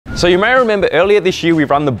So you may remember earlier this year we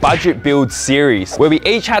run the budget build series where we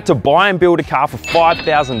each had to buy and build a car for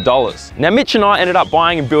 $5,000. Now Mitch and I ended up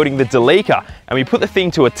buying and building the Delica, and we put the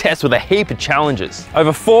thing to a test with a heap of challenges.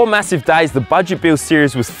 Over 4 massive days, the budget build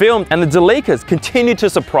series was filmed, and the Delicas continued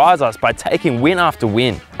to surprise us by taking win after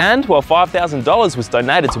win. And while $5,000 was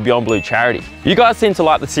donated to Beyond Blue charity. You guys seemed to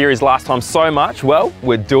like the series last time so much, well,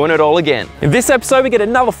 we're doing it all again. In this episode, we get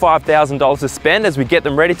another $5,000 to spend as we get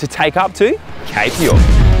them ready to take up to Cape York.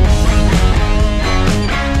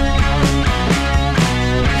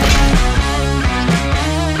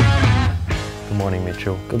 Good morning,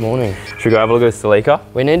 Mitchell. Good morning. Should we go have a look at this Delica?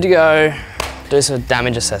 We need to go do some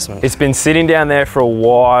damage assessment. It's been sitting down there for a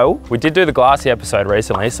while. We did do the Glassy episode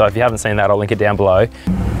recently, so if you haven't seen that, I'll link it down below.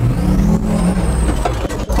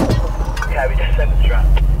 Yeah, we just sent the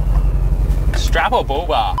strap. Strap or bull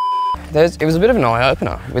bar? It was a bit of an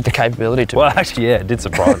eye-opener with the capability to... Well, actually, yeah, it did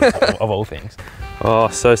surprise me, of all things. Oh,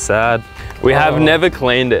 so sad. We have never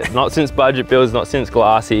cleaned it. Not since budget builds, not since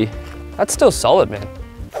Glassy. That's still solid, man.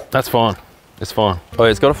 That's fine. It's fine. Oh,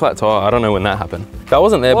 it's got a flat tyre. I don't know when that happened. That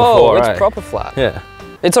wasn't there Whoa, before, it's right? proper flat. Yeah.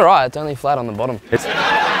 It's all right. It's only flat on the bottom. It's...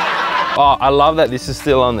 Oh, I love that this is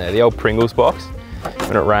still on there. The old Pringles box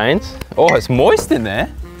when it rains. Oh, it's moist in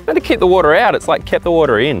there. It's meant to keep the water out. It's like kept the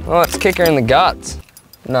water in. Oh, it's kicker in the guts.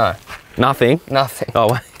 No. Nothing. Nothing.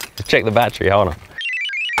 Oh, wait. Just check the battery. Hold on.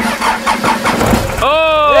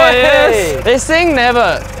 Oh, yes! This thing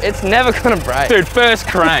it's never gonna break. Dude, first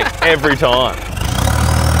crank every time.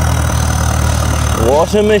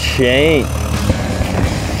 What a machine.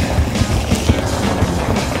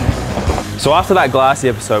 So after that Glassy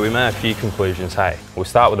episode, we made a few conclusions. Hey, we'll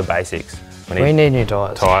start with the basics. We need new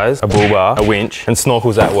tyres. Tyres, a bull bar, a winch, and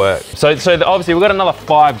snorkels at work. So obviously we've got another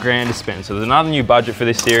 $5,000 to spend. So there's another new budget for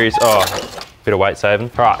this series. Oh, bit of weight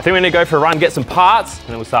saving. All right, I think we need to go for a run, get some parts, and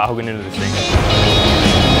then we'll start hooking into this thing.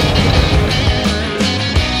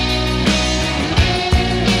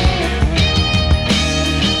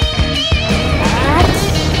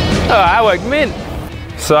 Oh, that worked mint.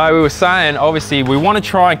 So we were saying, obviously, we want to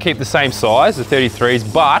try and keep the same size, the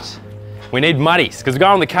 33s, but we need muddies, because we're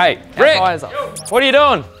going on the Cape. Rick, what are you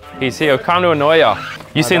doing? He's here, come to annoy you.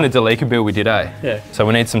 You seen the Delica build we did, eh? Yeah. So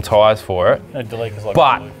we need some tyres for it. No, Delica's like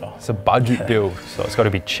But Delica. it's a budget build, so it's got to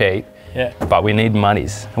be cheap. Yeah. But we need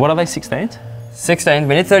muddies. What are they, 16s? 16,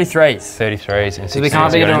 we need 33s. 33s and 16s. So we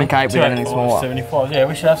can't be doing Cape with anything smaller. 75, yeah,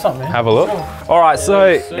 we should have something. Have a look. All right,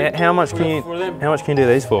 so how much can you do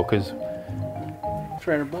these for? Because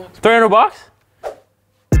 300 bucks. 300 bucks?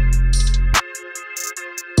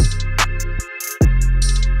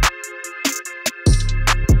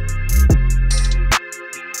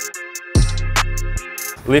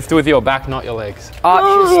 Lift with your back, not your legs. Arch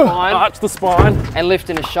your spine. Arch the spine. And lift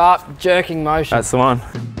in a sharp, jerking motion. That's the one.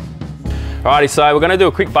 Alrighty, so we're gonna do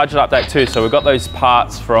a quick budget update too. So we got those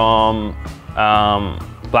parts from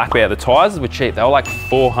Black Bear. The tyres were cheap. They were like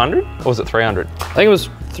 400, or was it 300? I think it was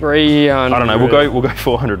 300. I don't know, we'll go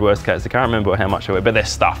 400 worst case. I can't remember how much they were, but they're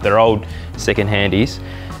stuff. They're old second handies.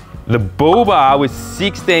 The bull bar was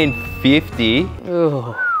 $16.50.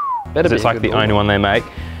 Ooh, better be It's like the only one they make.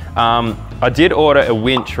 I did order a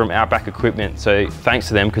winch from Outback Equipment, so thanks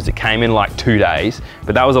to them because it came in like 2 days,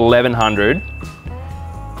 but that was $1,100.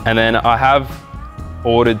 And then I have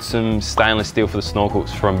ordered some stainless steel for the snorkels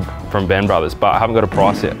from Ben Brothers, but I haven't got a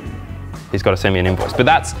price yet. He's got to send me an invoice, but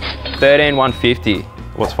that's $13,150.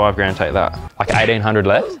 What's $5,000 take that? Like 1,800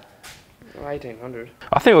 left? 1,800.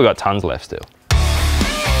 I think we've got tons left still.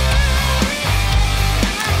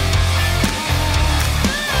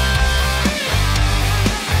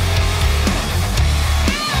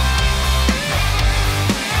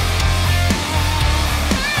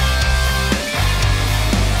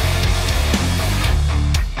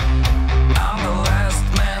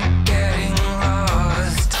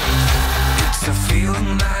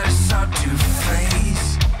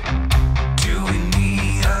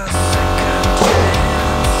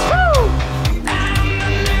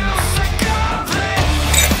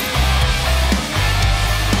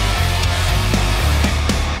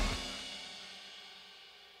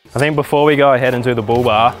 I think before we go ahead and do the bull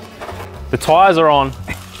bar, the tyres are on.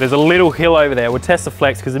 There's a little hill over there. We'll test the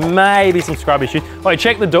flex because there may be some scrub issues. Oh,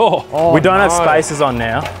 check the door. Oh, we don't have spacers on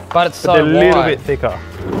now, but it's so they're a little wide. bit thicker.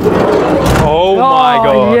 Oh my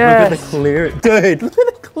God, yes. look at the clearance. Dude, look at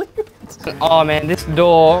the clearance. Oh man, this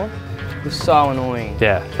door is so annoying.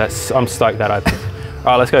 Yeah, I'm stoked that opened. All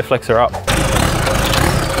right, let's go flex her up.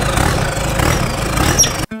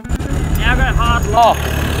 Now go hard lock.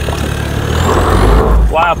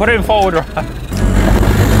 Wow, put it in forward drive.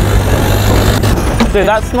 Dude,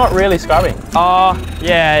 that's not really scrubbing. Oh,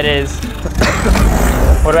 yeah, it is.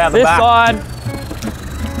 What about the This back? side.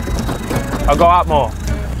 I'll go up more.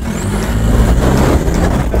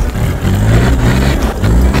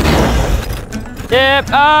 Yep,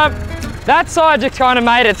 that side just kind of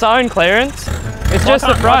made its own clearance. It's just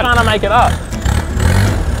the front. Why can't I make it up?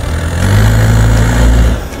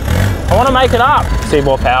 I want to make it up. See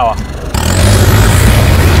more power.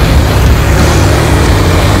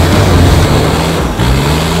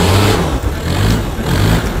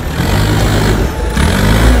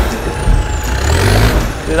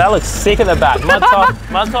 Dude, that looks sick at the back. Mud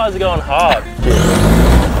tires are going hard.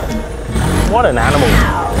 What an animal.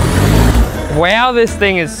 Wow, this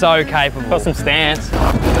thing is so capable. Got some stance.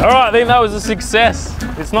 All right, I think that was a success.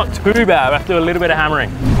 It's not too bad. I have to do a little bit of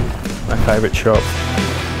hammering. My favourite shop.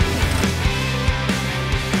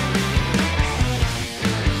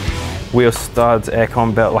 Wheel studs,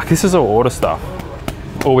 aircon belt. Like, this is all order stuff.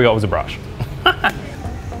 All we got was a brush.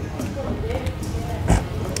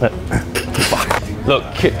 Look,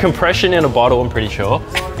 compression in a bottle, I'm pretty sure.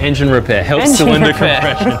 Engine repair, helps cylinder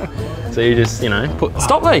compression. So you just, you know, put...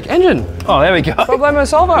 Stop leak, engine. Oh, there we go. Problemo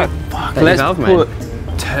solvo. Fuck, let's put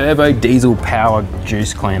turbo diesel power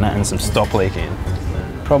juice cleaner and some stop leak in.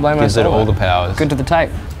 Problemo Gives it solvo. all the powers. Good to the tape.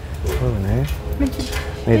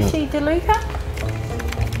 Mitchy Delica?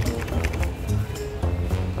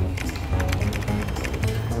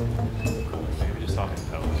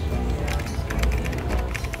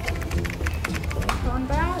 One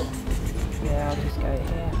barrel? Yeah, I'll just go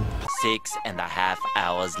here. 6.5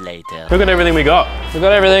 hours later. Look at everything we got. We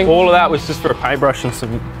got everything. All of that was just for a paintbrush and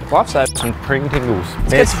some pring tingles.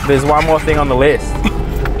 There's one more thing on the list.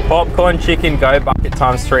 Popcorn chicken go bucket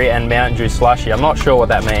 ×3 and Mountain Dew slushy. I'm not sure what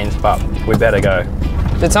that means, but we better go.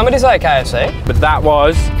 Did somebody say KFC? But that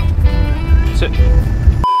was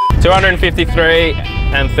 $253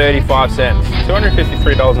 and 35 cents.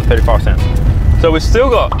 $253.35. So we've still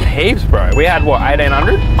got heaps, bro. We had what,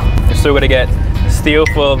 1,800? We've still got to get steel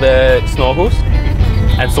for the snorkels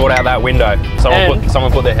and sort out that window.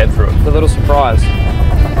 Someone put their head through it. The little surprise.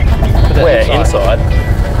 Where? Inside?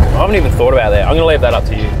 I haven't even thought about that. I'm going to leave that up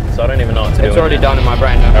to you. So I don't even know what to do. It's already done in my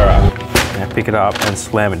brain now. All right. Now pick it up and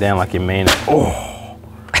slam it down like you mean it. Oh.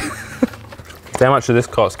 How much did this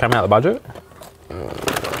cost? Come out the budget?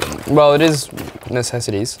 Well, it is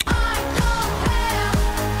necessities.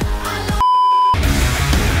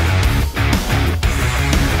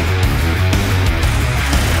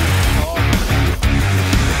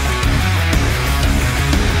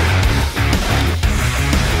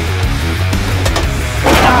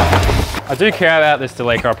 I do care about this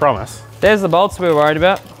Delica, I promise. There's the bolts we were worried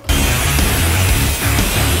about.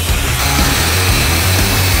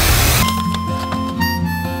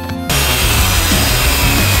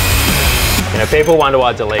 You know, people wonder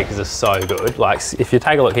why Delicas are so good. Like, if you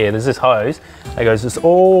take a look here, there's this hose that goes just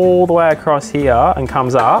all the way across here and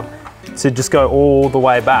comes up to just go all the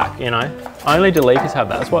way back, you know? Only Delicas have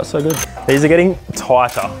that, that's why it's so good. These are getting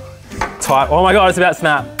tighter. Oh my God, it's about to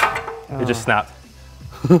snap. It just snapped.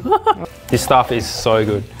 This stuff is so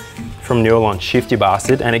good. From Newlon, shift you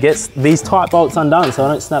bastard, and it gets these tight bolts undone so I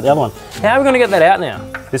don't snap the other one. How are we gonna get that out now?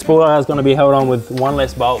 This bulldozer is gonna be held on with one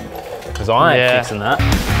less bolt, because I ain't fixing that.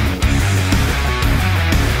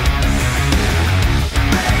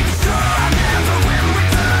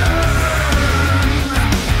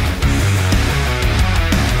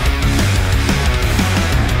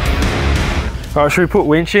 All right, should we put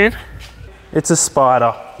winch in? It's a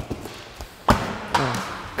Spider.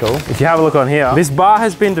 Cool. If you have a look on here, this bar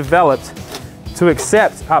has been developed to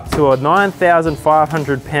accept up to a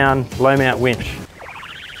 9,500 pound low mount winch.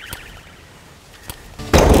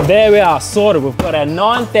 There we are, sorted. We've got our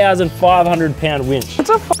 9,500 pound winch. It's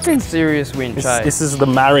a fucking serious winch, eh? This is the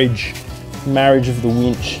marriage of the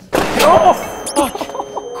winch.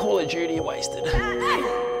 Oh! Call of Duty wasted.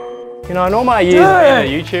 You know, in all my years of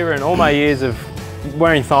being a YouTuber and all my years of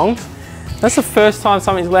wearing thongs, that's the first time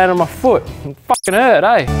something's landed on my foot. It fucking hurt,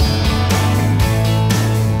 eh?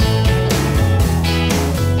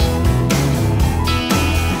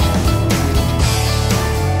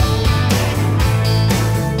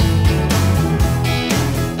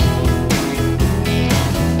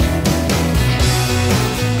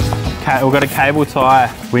 Okay, we've got a cable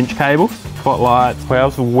tie, winch cable, spotlight,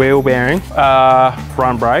 wheel bearing,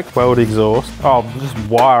 front brake, weld exhaust. Oh, just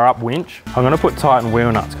wire up winch. I'm gonna put Titan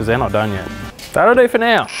wheel nuts because they're not done yet. That'll do for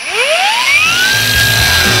now.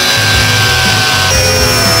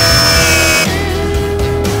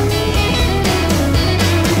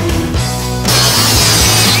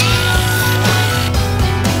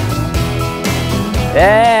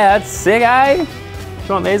 Yeah, that's sick, eh? If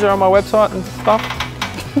you want these, are on my website and stuff.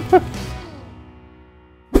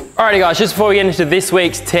 Alrighty guys, just before we get into this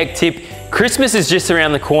week's tech tip, Christmas is just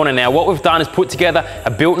around the corner now. What we've done is put together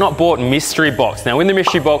a Built Not Bought mystery box. Now in the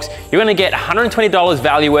mystery box, you're gonna get $120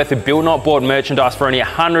 value worth of Built Not Bought merchandise for only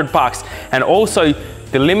 $100. And also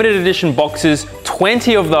the limited edition boxes,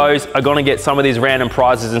 20 of those are gonna get some of these random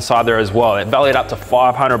prizes inside there as well. They're valued up to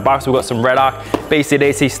 $500. We've got some Red Arc,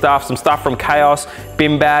 BCDC stuff, some stuff from Chaos,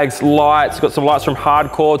 bin bags, lights, got some lights from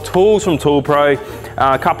Hardcore, tools from Tool Pro,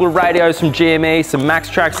 a couple of radios from GME, some Max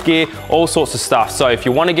Trax gear, all sorts of stuff. So if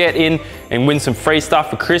you wanna get in and win some free stuff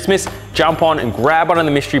for Christmas, jump on and grab one of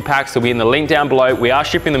the mystery packs. They'll be in the link down below. We are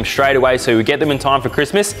shipping them straight away, so we get them in time for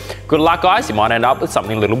Christmas. Good luck guys, you might end up with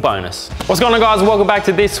something a little bonus. What's going on guys, welcome back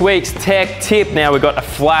to this week's tech tip. Now we've got a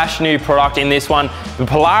flash new product in this one. The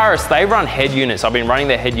Polaris, they run head units. I've been running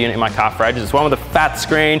their head unit in my car for ages. It's one with a fat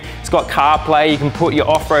screen, it's got CarPlay, you can put your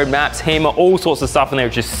off-road maps, HEMA, all sorts of stuff in there,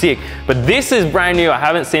 which is sick. But this is brand new, I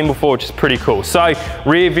haven't seen before, which is pretty cool. So,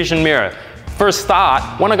 rear vision mirror. For a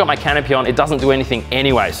start, when I got my canopy on, it doesn't do anything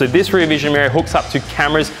anyway. So this rear vision mirror hooks up to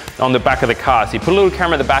cameras on the back of the car. So you put a little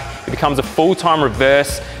camera at the back, it becomes a full-time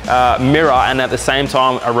reverse mirror, and at the same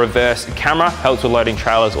time, a reverse camera, helps with loading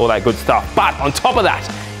trailers, all that good stuff. But on top of that,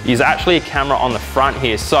 is actually a camera on the front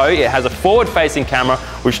here. So it has a forward-facing camera,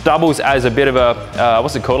 which doubles as a bit of a,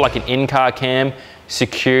 what's it called? Like an in-car cam,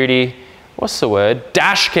 security, what's the word?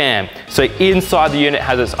 Dash cam. So inside the unit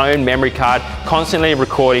has its own memory card, constantly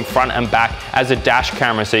recording front and back as a dash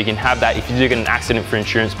camera. So you can have that if you do get an accident for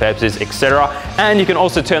insurance purposes, etc. And you can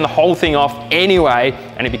also turn the whole thing off anyway,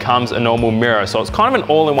 and it becomes a normal mirror. So it's kind of an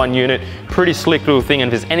all-in-one unit, pretty slick little thing.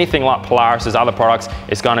 And if there's anything like Polaris's other products,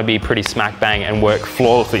 it's gonna be pretty smack bang and work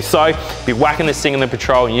flawlessly. So be whacking this thing in the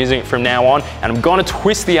patrol and using it from now on. And I'm gonna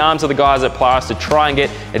twist the arms of the guys at Polaris to try and get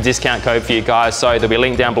a discount code for you guys. So there'll be a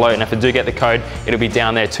link down below, and if you do get the code, it'll be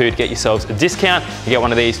down there too to get yourselves a discount. You get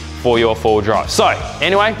one of these for your four-wheel drive. So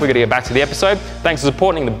anyway, we're gonna get back to the episode. Thanks for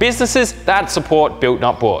supporting the businesses that support Built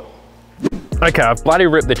Not Bought. Okay, I've bloody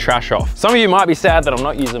ripped the trash off. Some of you might be sad that I'm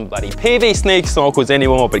not using bloody PV sneak snorkels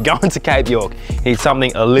anymore, but going to Cape York, you need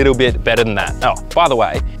something a little bit better than that. Oh, by the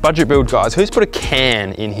way, budget build guys, who's put a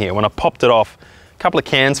can in here? When I popped it off, a couple of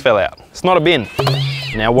cans fell out. It's not a bin.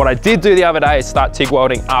 Now, what I did do the other day is start TIG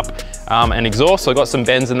welding up an exhaust. So I got some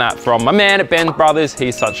bends in that from my man at Benz Brothers.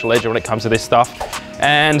 He's such a legend when it comes to this stuff.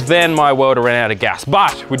 And then my welder ran out of gas,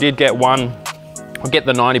 but we did get one. I'll get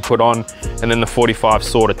the 90 put on and then the 45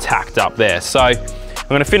 sort of tacked up there. So I'm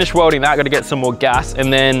gonna finish welding that, gotta get some more gas,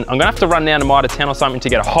 and then I'm gonna have to run down to Mitre 10 or something to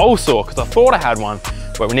get a hole saw, because I thought I had one,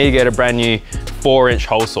 but we need to get a brand new 4-inch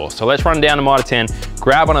hole saw. So let's run down to Mitre 10,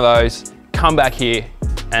 grab one of those, come back here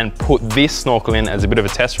and put this snorkel in as a bit of a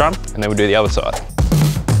test run, and then we'll do the other side.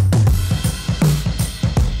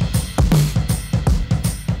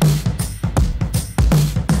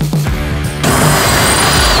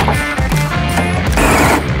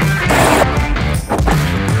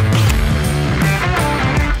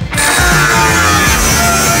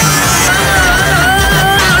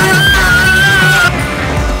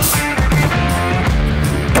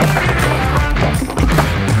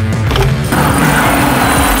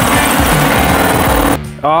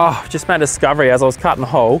 Oh, just made a discovery as I was cutting the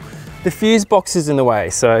hole. The fuse box is in the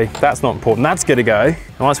way, so that's not important. That's good to go.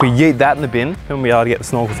 And once we yeet that in the bin, then we'll be able to get the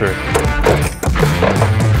snorkel through.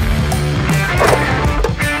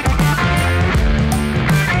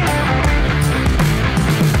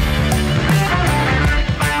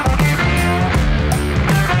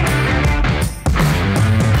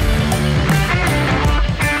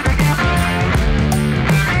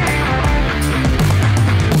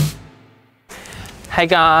 Hey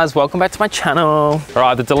guys, welcome back to my channel. All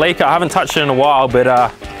right, the Delica, I haven't touched it in a while, but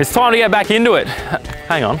it's time to get back into it.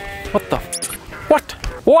 Hang on, what the,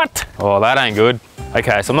 what? Oh, that ain't good.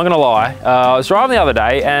 Okay, so I'm not gonna lie. I was driving the other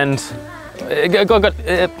day and it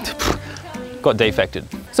got defected.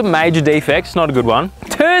 It's a major defect, it's not a good one.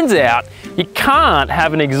 Turns out you can't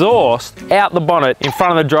have an exhaust out the bonnet in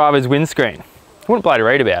front of the driver's windscreen. I wouldn't bloody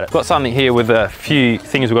read about it. Got something here with a few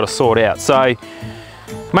things we've got to sort out. So,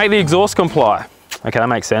 make the exhaust comply. Okay, that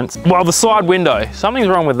makes sense. Well, the side window, something's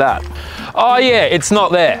wrong with that. Oh yeah, it's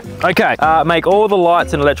not there. Okay, make all the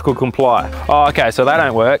lights and electrical comply. Oh, okay, so that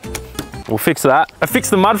don't work. We'll fix that. I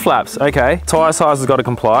fixed the mud flaps. Okay, tire size has got to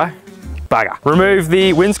comply. Bugger. Remove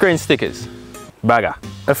the windscreen stickers. Bugger.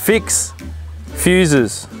 Affix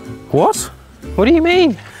fuses. What? What do you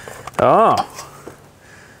mean? Oh.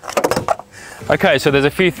 Okay, so there's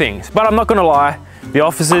a few things, but I'm not gonna lie. The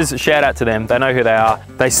officers, shout out to them, they know who they are.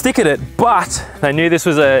 They stickered it, but they knew this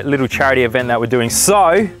was a little charity event that we're doing.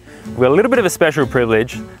 So we've got a little bit of a special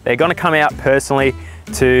privilege. They're gonna come out personally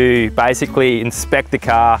to basically inspect the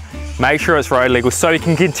car, make sure it's road legal, so we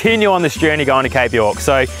can continue on this journey going to Cape York.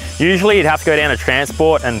 So usually you'd have to go down to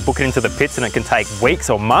transport and book it into the pits, and it can take weeks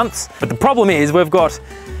or months. But the problem is we've got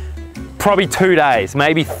probably 2 days,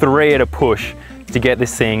 maybe 3 at a push to get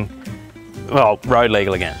this thing, well, road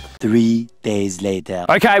legal again. 3 days later.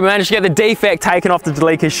 Okay, we managed to get the defect taken off the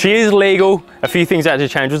Delica. She is legal. A few things had to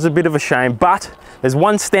change, which was a bit of a shame, but there's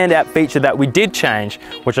one standout feature that we did change,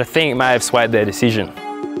 which I think may have swayed their decision.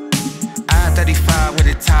 I-35 with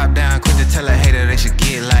the top down, quick to tell a hater they should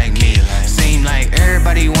get like me. Seem like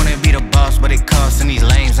everybody wanna be the boss, but it costs and these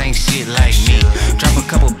lames ain't shit like me. Drop a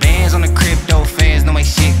couple bands on the crypto fans, know my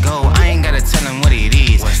shit go. I ain't gotta tell them what it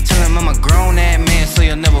is. Tell them I'm a grown ass man, so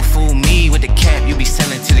you'll never fool me with the cap you be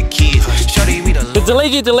selling to the kids. Shorty, we the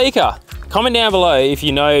Delica. Comment down below if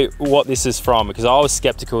you know what this is from, because I was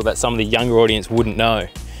skeptical that some of the younger audience wouldn't know.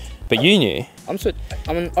 But you knew. I'm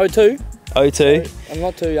an 02. 02. I'm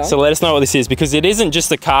not too young. So let us know what this is, because it isn't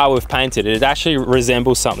just a car we've painted, it actually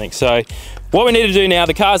resembles something. So what we need to do now,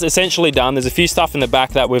 the car's essentially done. There's a few stuff in the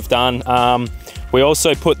back that we've done. We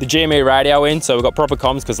also put the GME radio in, so we've got proper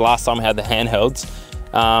comms, because last time we had the handhelds.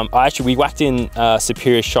 We whacked in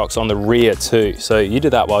superior shocks on the rear too. So you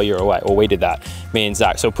did that while you were away, or we did that, me and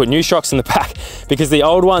Zach. So we put new shocks in the back, because the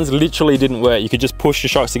old ones literally didn't work. You could just push the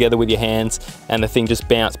shocks together with your hands and the thing just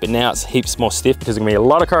bounced, but now it's heaps more stiff because there's gonna be a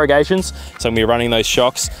lot of corrugations. So I'm gonna be running those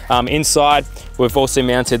shocks. Inside, we've also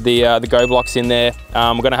mounted the go blocks in there.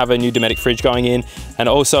 We're gonna have a new Dometic fridge going in, and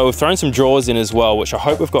also we've thrown some drawers in as well, which I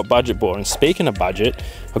hope we've got budget for. And speaking of budget,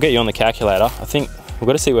 I'll get you on the calculator. I think we've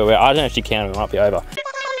got to see where we're at. I don't actually count, we might be over.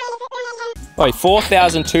 Oh,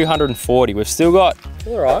 4,240. We've still got,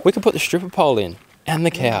 all right. We could put the stripper pole in and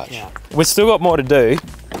the couch. We've still got more to do,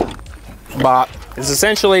 but it's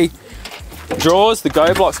essentially drawers. The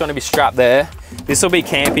go block's going to be strapped there. This will be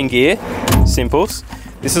camping gear, simples.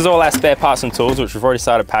 This is all our spare parts and tools, which we've already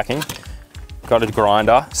started packing. Got a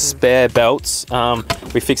grinder, spare belts.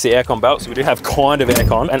 We fixed the aircon belts. We do have kind of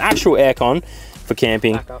aircon, an actual aircon for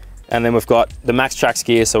camping. And then we've got the Max Trax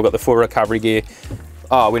gear, so we've got the full recovery gear.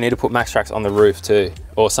 Oh, we need to put Max Trax on the roof too,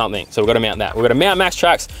 or something. So we've got to mount that. We've got to mount Max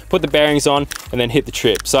Trax, put the bearings on, and then hit the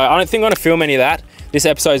trip. So I don't think I'm going to film any of that. This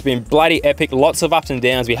episode's been bloody epic, lots of ups and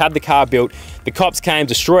downs. We had the car built, the cops came,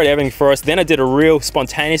 destroyed everything for us. Then I did a real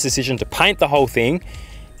spontaneous decision to paint the whole thing,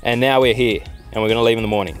 and now we're here, and we're going to leave in the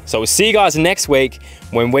morning. So we'll see you guys next week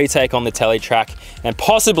when we take on the telly track, and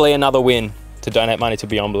possibly another win to donate money to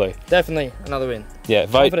Beyond Blue. Definitely another win. Yeah,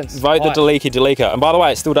 vote the Delica. And by the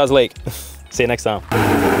way, it still does leak. See you next time.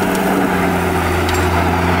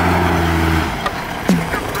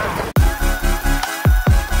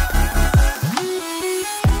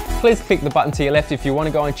 Please click the button to your left if you want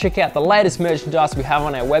to go and check out the latest merchandise we have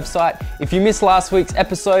on our website. If you missed last week's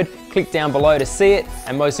episode, click down below to see it.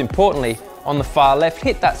 And most importantly, on the far left,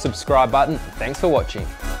 hit that subscribe button. Thanks for watching.